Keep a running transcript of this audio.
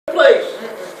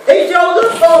He shows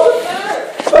up all the time.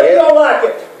 But he don't like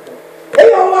it. He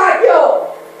don't like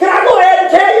y'all. Can I go ahead and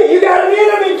tell you, you got an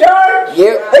enemy, church?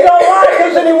 Yep. He don't like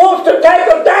us and he wants to take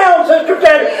us down, Sister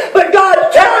Sandra. But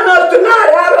God's telling us tonight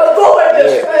how to avoid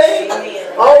this thing.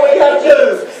 All we got to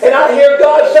do. And I hear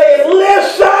God saying,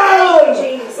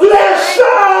 listen!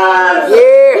 Listen!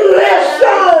 Yeah.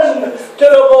 Listen to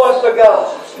the voice of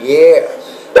God. Yes.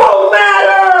 Don't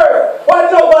matter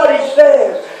what nobody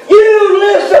says. You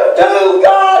listen to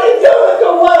God and do it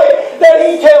the way that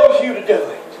He tells you to do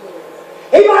it.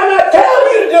 He might not tell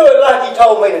you to do it like He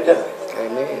told me to do it.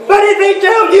 Amen. But if He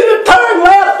tells you to turn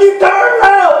left, you turn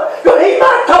left. Because He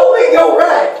might told me to go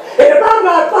right. And if I'm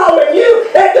not following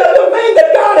you, that doesn't mean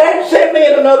that God hadn't sent me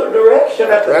in another direction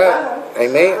at the time.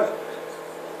 Amen.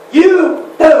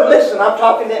 You do. Listen, I'm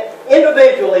talking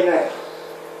individually now.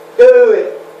 Do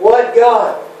it what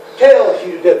God tells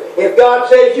you to do. If God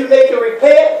says you need to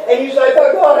repent, and you say,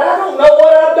 "But God, I don't know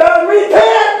what I've done,"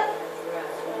 repent.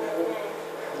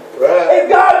 Right. If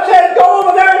God says go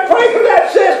over there and pray for that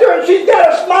sister and she's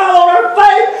got a smile on her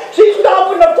face, she's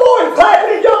stomping the floor and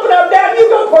clapping and jumping up and down, you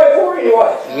go pray for her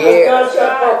anyway. Yeah. God's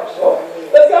got a purpose for her.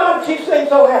 But God, she seems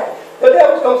so happy. The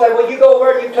devil's going to say, well, you go over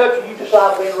there and you touch her, you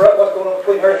decide to interrupt what's going on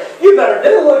between her. You better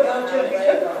do what God tells you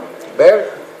to do.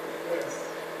 Better.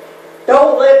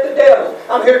 Don't let the devil.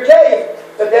 I'm here to tell you,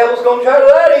 the devil's going to try to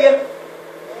lie to you.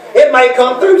 It may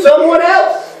come through someone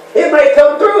else. It may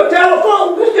come through a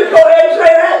telephone. Let's just go ahead and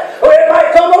say that. Or it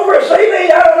might come over a CD.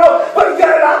 I don't know. But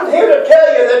God, I'm here to tell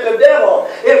you that the devil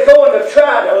is going to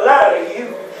try to lie to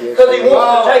you. Because he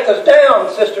wants to take us down,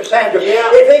 Sister Sandra.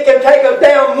 Yeah. If he can take us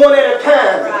down one at a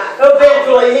time,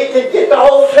 eventually he can get the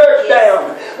whole church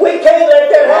down. We can't let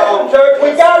that happen, church.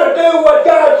 We got to do what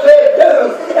God said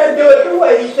do and do it the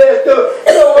way He says do it.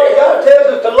 You know what God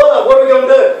tells us to love. What are we going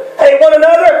to do? Hate one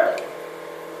another?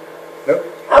 Nope.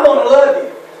 I'm going to love you,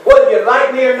 whether you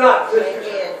like me or not,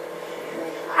 sisters.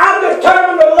 I'm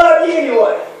determined to love you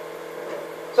anyway.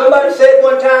 Somebody said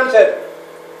one time,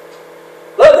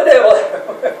 love the devil.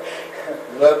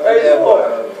 Love the Praise the devil.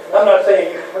 Lord. I'm not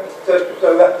saying you, sister,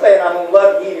 so I'm saying I'm going to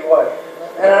love you anyway.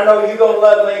 And I know you're going to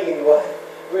love me anyway,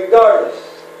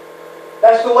 regardless.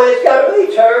 That's the way it's got to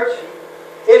be, church.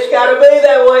 It's got to be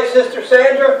that way, Sister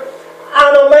Sandra.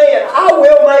 I'm a man. I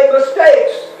will make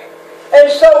mistakes.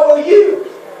 And so will you.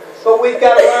 But we've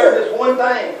got to learn this one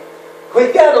thing.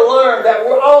 We've got to learn that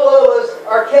all of us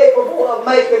are capable of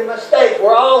making mistakes.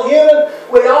 We're all human.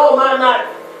 We all might not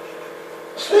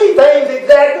see things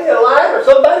exactly alike, or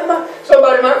somebody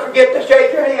might forget to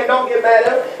shake your hand. Don't get mad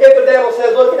at them. If the devil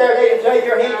says, look at there, they can shake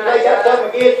your hand and they got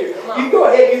something against you. You go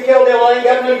ahead and you tell the devil I ain't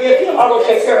got nothing against you. I'll go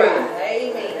shake your hand.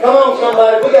 Amen. Come on,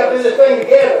 somebody. We got to do this thing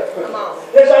together. Come on.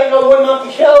 This ain't no one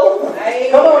monkey show.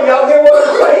 Amen. Come on, y'all hear what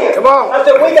I'm saying? Come on. I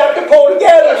said, we got to pull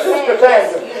together, Sister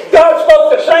Sandra. God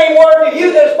spoke the same word to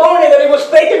you this morning that He was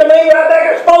speaking to me right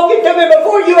there. Spoke it to me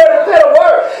before you ever said a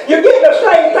word. You're getting the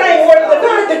same thing with the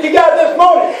night that you got this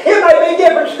morning. It may be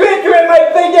different scripture, it may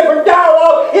be different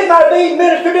dialogue, it might be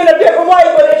ministered in a different way,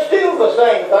 but it's still the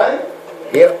same thing.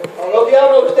 Yep. I don't know if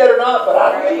y'all noticed that or not, but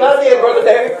I believe I did, Brother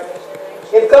Derek.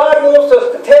 If God wants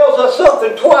us to tell us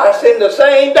something twice in the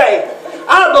same day,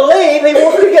 I believe He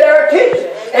wants to get our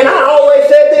attention. And I always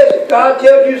said this, if God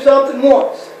tells you something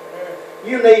once,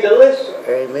 you need to listen.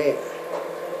 Amen.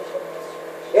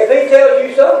 If He tells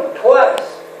you something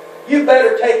twice, you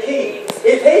better take heed.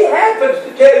 If He happens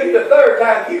to tell you the third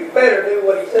time, you better do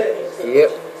what He says.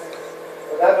 Yep.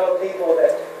 Because I know people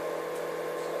that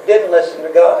didn't listen to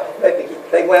God. Maybe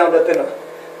they wound up in a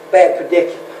bad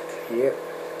predicament. Yep.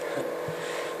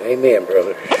 Amen,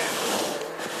 brother.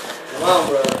 Come on,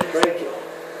 brother. Preach it.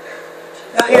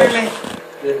 Now hear me.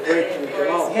 Good preaching.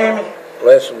 Come on. Hear me.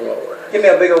 Bless the Lord. Give me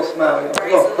a big old smile.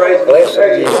 Come on, praise the Bless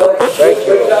Lord. There you Jesus. go. Thank you,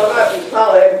 Preach all night and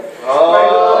smile at me.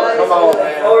 Oh, come on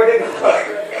now. Glory to God.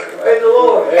 Praise the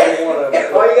Lord. Every one of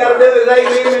them. All you got to do is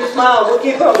amen and smile. We'll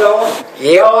keep on going.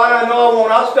 Yep. Oh, I know I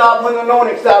won't. I'll stop when the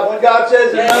anointing stops. When God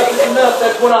says enough is enough,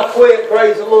 that's when I quit.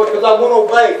 Praise the Lord, because I won't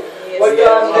obey what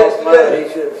God says to do.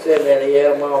 He should have said that. He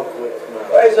had them all quit.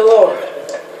 Praise the Lord.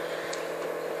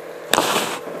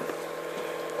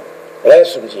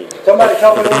 Bless him, Jesus. Somebody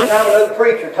told me one time, another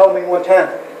preacher told me one time.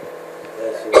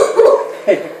 That's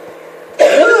it.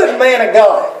 Good man of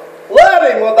God. Love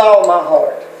Him with all my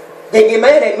heart. Didn't get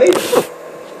mad at me.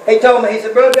 He told me, he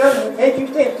said, Brother Johnson, can't you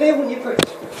stand still when you preach?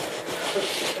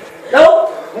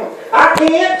 No, I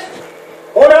can't.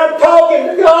 When I'm talking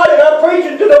to God and I'm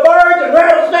preaching to the birds and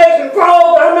rattlesnakes and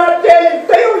frogs, I'm not standing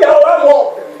still, y'all. I'm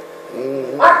walking.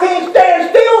 I can't stand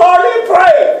still hardly and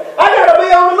pray. I got to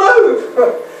be on the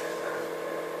move.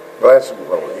 Bless him,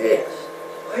 Lord. Yes.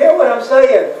 Hear what I'm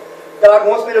saying? God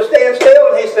wants me to stand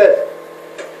still, and He said,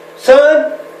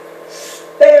 son,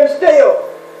 stand still.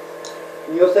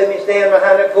 And you'll see me stand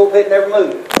behind that pulpit and never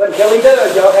move. But until He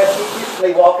does, y'all have to get used to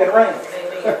me walking around.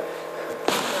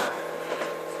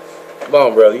 Come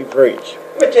on, brother, you preach.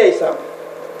 Let me tell you something.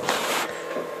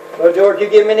 Brother George, you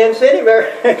give me an incentive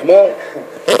there. Come on.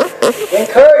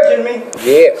 Encouraging me.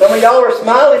 Yeah. Some of y'all are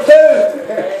smiling too.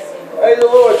 Praise the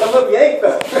Lord. Some of you ain't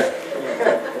though.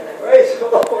 Praise the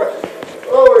Lord.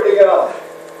 Glory to God.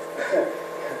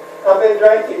 I've been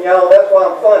drinking, y'all. That's why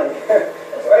I'm funny.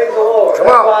 Praise the Lord. Come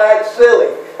That's on. why I act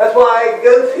silly. That's why I act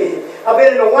goofy. I've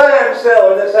been in the wine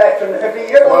cellar this afternoon. Do you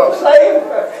hear what I'm saying?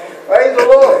 Praise the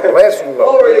Lord. Bless the Lord.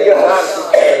 Glory to God.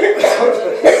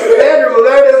 Sister Andrew was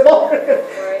there this morning.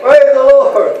 Praise the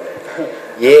Lord.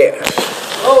 Yes.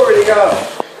 Glory to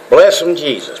God. Bless him,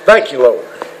 Jesus. Thank you, Lord.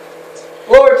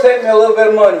 Lord sent me a little bit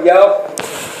of money, y'all.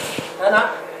 And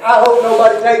I hope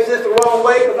nobody takes this the wrong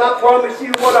way, because I promise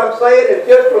you what I'm saying is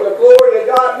just for the glory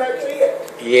of God, and that's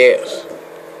it. Yes.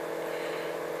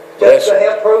 Just to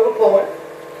help prove a point.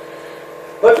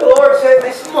 But the Lord sent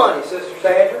me some money, Sister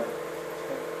Sandra.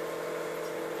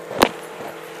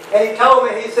 And He told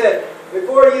me, He said,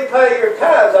 before you pay your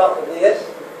tithes off of this,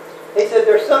 He said,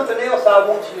 there's something else I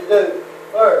want you to do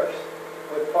first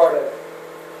with part of it.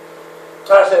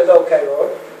 I said, okay,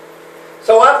 Lord.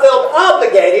 So I felt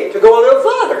obligated to go a little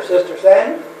further, Sister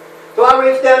Sandra. So I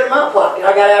reached down in my pocket.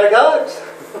 I got out of God's.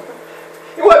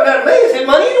 It wasn't out of me. It's His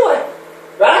money anyway.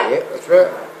 Right? Yeah, that's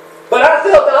right. But I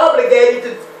felt obligated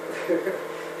to...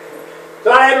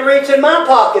 So I had to reach in my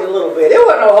pocket a little bit. It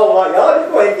wasn't a whole lot, y'all. I'll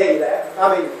just go ahead and tell you that.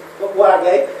 I mean, what I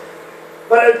gave.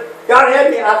 But God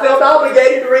had me. I felt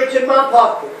obligated to reach in my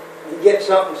pocket and get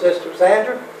something, Sister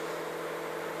Sandra.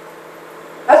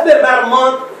 That's been about a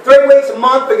month, 3 weeks, a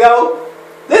month ago.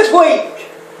 This week,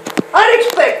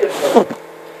 unexpectedly,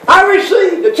 I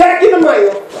received a check in the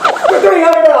mail for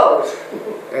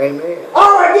 $300. Amen.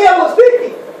 All I gave was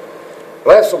 $50.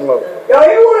 Bless him, Lord. Y'all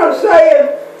hear what I'm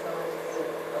saying?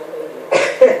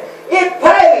 It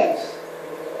pays.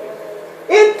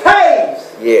 It pays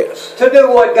Yes. to do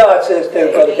what God says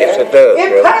do for the Yes, devil. it does, It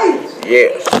brother. pays.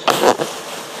 Yes.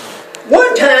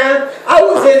 One time, I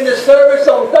was in this service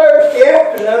on Thursday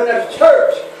afternoon at a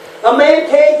church. A man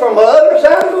came from the other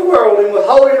side of the world and was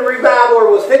holding a revival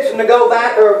or was fixing to go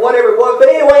back or whatever it was. But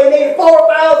anyway, he needed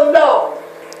 $4,000.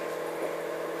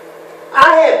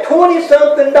 I had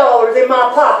 $20-something in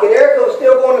my pocket. Erica was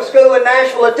still going to school in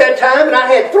Nashville at that time, and I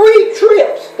had 3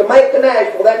 trips to make to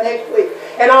Nashville that next week.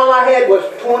 And all I had was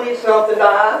 $20-something.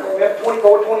 I don't remember,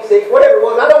 24, 26, whatever it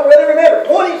was. I don't really remember.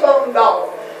 $20-something.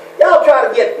 Y'all try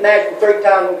to get to Nashville 3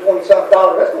 times on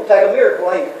 $20-something. That's going to take a miracle,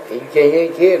 ain't it? You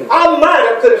ain't kidding. I might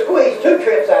have could have squeezed 2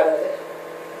 trips out of it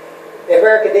if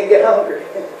Erica didn't get hungry.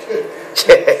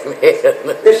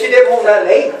 If she didn't want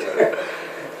nothing to eat.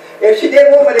 If she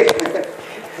didn't want me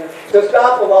to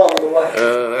stop along the way.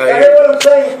 You hear what I'm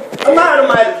saying? I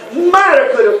might have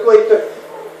could have squeezed her.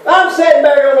 I'm sitting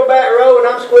back on the back row and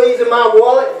I'm squeezing my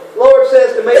wallet. Lord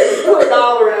says to me, put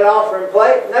 $1 in that offering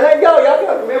plate. Now there you go. Y'all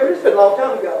got to remember, this has been a long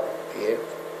time ago. Yeah.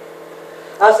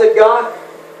 I said, God,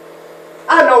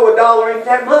 I know $1 ain't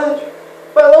that much.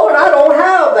 But Lord, I don't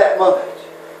have that much.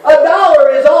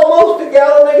 $1 is almost a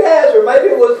gallon of gas, or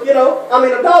maybe it was, $1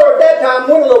 at that time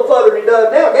went a little further than it does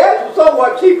now. Gas was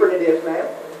somewhat cheaper than it is now.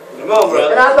 Come on,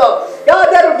 brother. And I thought, God,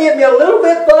 that'll get me a little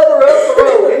bit further up the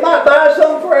road. It might buy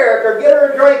something for Eric or get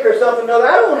her a drink or something.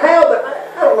 I don't have the,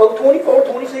 $24,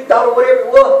 $26, whatever it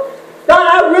was. God,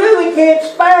 I really can't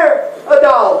spare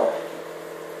 $1.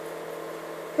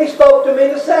 He spoke to me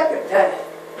the second time.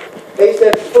 He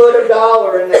said, put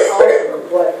 $1 in that offering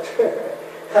plate.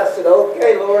 I said,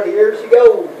 okay, Lord, here she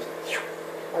goes.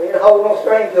 I didn't hold no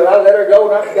string to it. I let her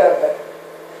go and I forgot about it.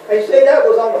 And you see, that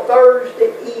was on a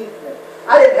Thursday evening.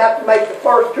 I didn't have to make the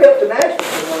first trip to Nashville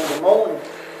until Monday morning.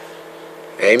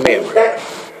 Amen. That,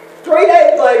 3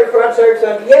 days later, Friday, Saturday,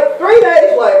 Sunday, 3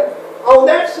 days later, on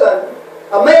that Sunday,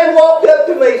 a man walked up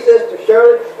to me, Sister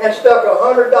Shirley, and stuck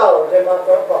 $100 in my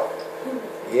front pocket.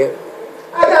 Yeah.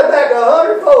 I got back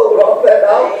 100-fold off that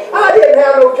dog. I didn't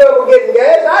have no trouble getting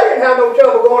gas. I didn't have no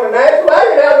trouble going to Nashville. I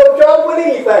didn't have no trouble with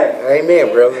anything.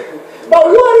 Amen, brother. But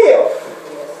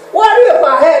what if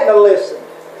I hadn't listened?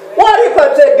 What if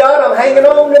I said, God, I'm hanging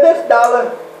on to this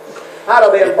 $1? I'd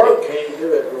have been broke. Can't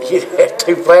do it, bro. You had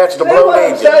 2 flats to See blow what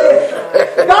I'm engine, saying?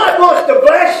 brother. God wants to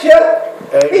bless you.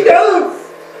 He does.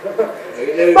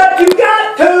 But you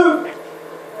got to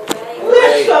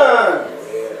listen.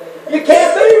 You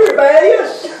can't be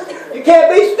rebellious. You can't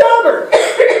be stubborn.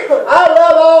 I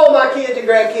love all my kids and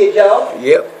grandkids, y'all.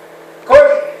 Yep. Of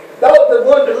course, the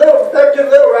ones that little, they're too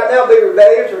little right now be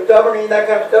rebellious or stubborn and that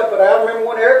kind of stuff, but I remember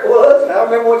when Eric was, and I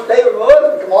remember when David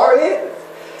was, and Kamara is.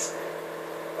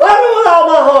 Love them with all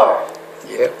my heart.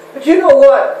 Yep. But you know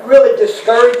what really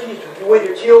discourages you with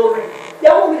your children?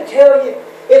 Y'all want me to tell you?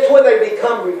 It's when they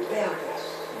become rebellious.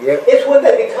 Yep. It's when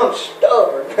they become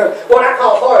stubborn. What I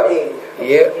call hard-headed.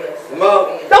 Yep. Come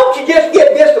on. Don't you just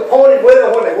get disappointed with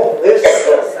them when they won't listen?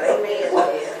 What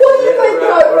do you think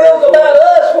God feels about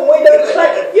us when we do the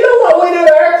same? You know what we do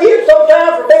to our kids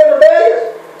sometimes for being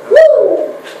rebellious?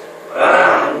 Woo!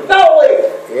 Don't we?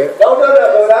 Yep. Don't do that,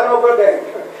 Lord. I know what they're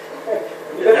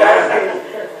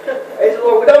Praise the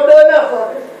Lord. We don't do enough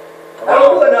of it. I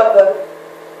don't do enough of it.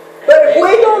 But if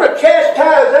we're going to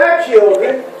chastise our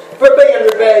children for being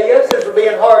rebellious and for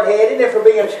being hard-headed and for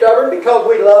being stubborn because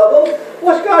we love them,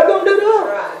 what's God going to do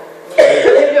to us?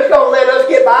 He's just going to let us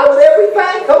get by with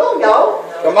everything? Come on, y'all.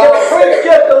 Come on. Preach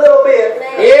just a little bit.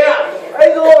 Yeah.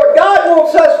 Praise the Lord. God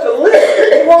wants us to listen.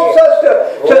 He wants us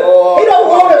to He don't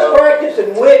want us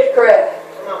practicing witchcraft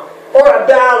or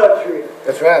idolatry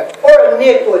That's right. or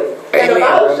iniquity. And the Amen,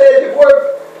 Bible brother. says if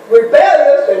we're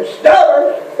rebellious and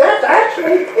stubborn, that's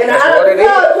actually in the eyes of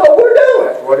God what we're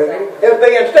doing. What is it? Is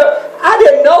being stubborn. I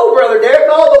didn't know, Brother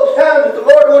Derek, all those times that the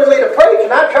Lord wanted me to preach,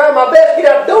 and I tried my best to get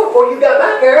out the door before you got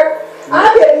back here.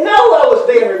 I didn't know I was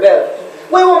being rebellious.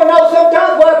 We want to know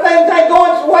sometimes why things ain't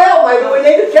going so well. Maybe we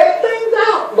need to check things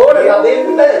out. Lord, have I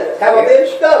been rebellious? Have I been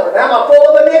stubborn? Am I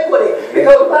full of iniquity?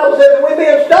 Because the Bible says if we're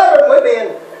being stubborn, we're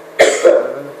being...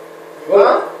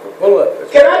 Huh? Pull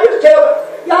up. Can I just tell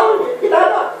y'all, did I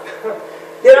not?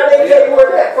 Did I need to tell you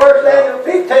where that 1 Samuel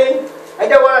 15? Ain't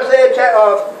that what I said?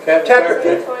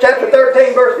 Chapter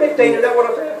 13, verse 15. Is that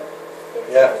what I said?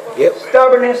 Yeah. Yep.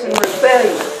 Stubbornness and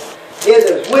rebellion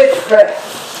is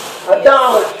witchcraft,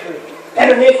 idolatry,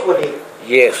 and iniquity.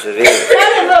 Yes, it is. I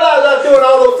didn't realize I was doing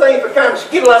all those things for trying to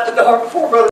skittle out the door before Brother